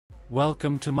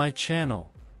Welcome to my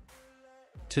channel.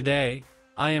 Today,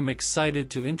 I am excited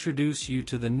to introduce you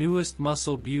to the newest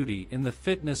muscle beauty in the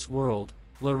fitness world,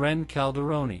 Loren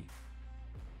Calderoni.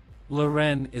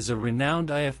 Loren is a renowned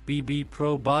IFBB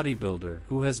pro bodybuilder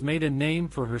who has made a name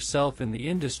for herself in the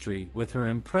industry with her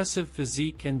impressive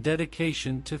physique and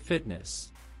dedication to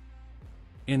fitness.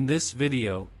 In this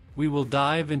video, we will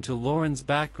dive into Loren's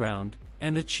background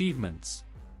and achievements.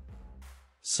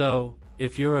 So,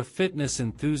 if you're a fitness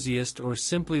enthusiast or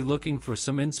simply looking for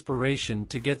some inspiration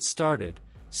to get started,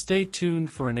 stay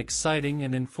tuned for an exciting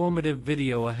and informative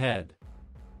video ahead.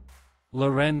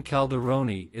 Loren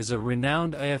Calderoni is a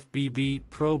renowned IFBB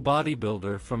pro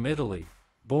bodybuilder from Italy,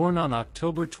 born on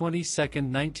October 22,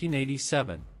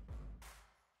 1987.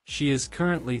 She is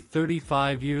currently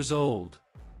 35 years old.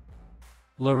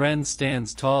 Loren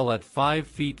stands tall at 5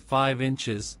 feet 5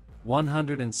 inches,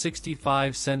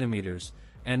 165 centimeters,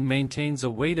 and maintains a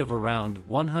weight of around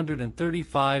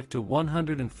 135 to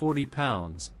 140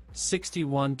 pounds,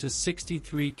 61 to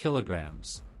 63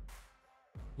 kilograms.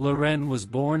 Loren was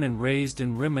born and raised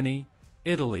in Rimini,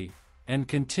 Italy, and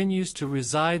continues to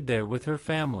reside there with her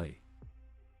family.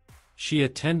 She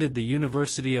attended the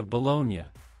University of Bologna,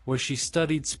 where she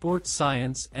studied sports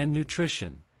science and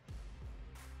nutrition.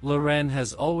 Loren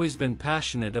has always been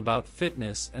passionate about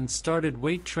fitness and started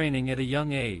weight training at a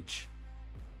young age.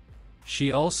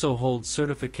 She also holds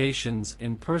certifications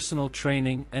in personal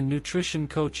training and nutrition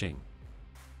coaching.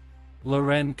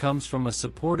 Loren comes from a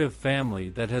supportive family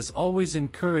that has always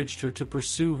encouraged her to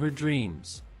pursue her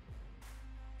dreams.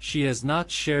 She has not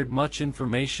shared much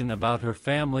information about her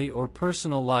family or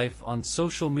personal life on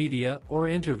social media or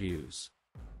interviews.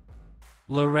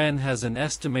 Loren has an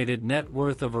estimated net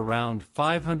worth of around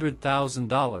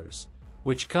 $500,000,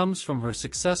 which comes from her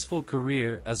successful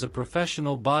career as a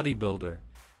professional bodybuilder,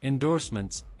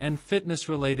 endorsements, and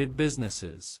fitness-related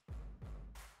businesses.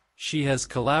 She has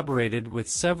collaborated with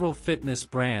several fitness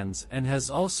brands and has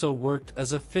also worked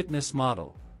as a fitness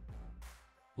model.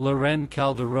 Loren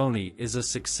Calderoni is a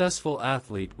successful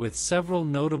athlete with several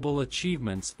notable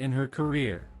achievements in her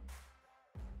career.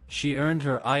 She earned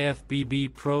her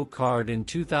IFBB Pro card in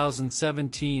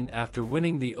 2017 after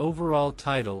winning the overall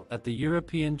title at the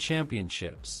European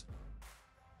Championships.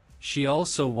 She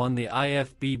also won the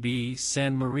IFBB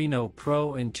San Marino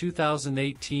Pro in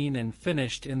 2018 and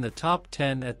finished in the top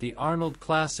 10 at the Arnold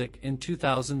Classic in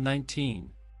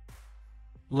 2019.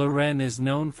 Loren is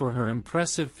known for her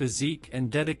impressive physique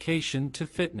and dedication to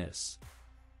fitness.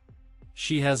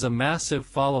 She has a massive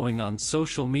following on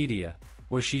social media,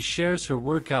 where she shares her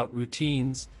workout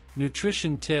routines,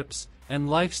 nutrition tips, and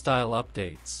lifestyle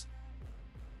updates.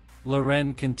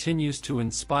 Loren continues to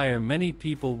inspire many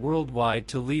people worldwide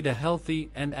to lead a healthy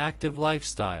and active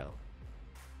lifestyle.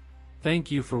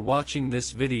 Thank you for watching this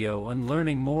video and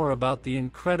learning more about the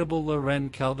incredible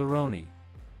Loren Calderoni.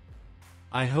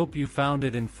 I hope you found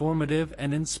it informative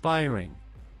and inspiring.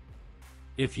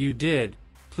 If you did,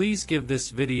 please give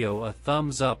this video a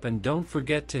thumbs up and don't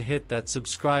forget to hit that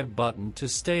subscribe button to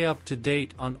stay up to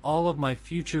date on all of my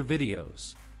future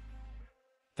videos.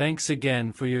 Thanks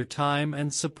again for your time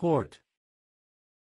and support.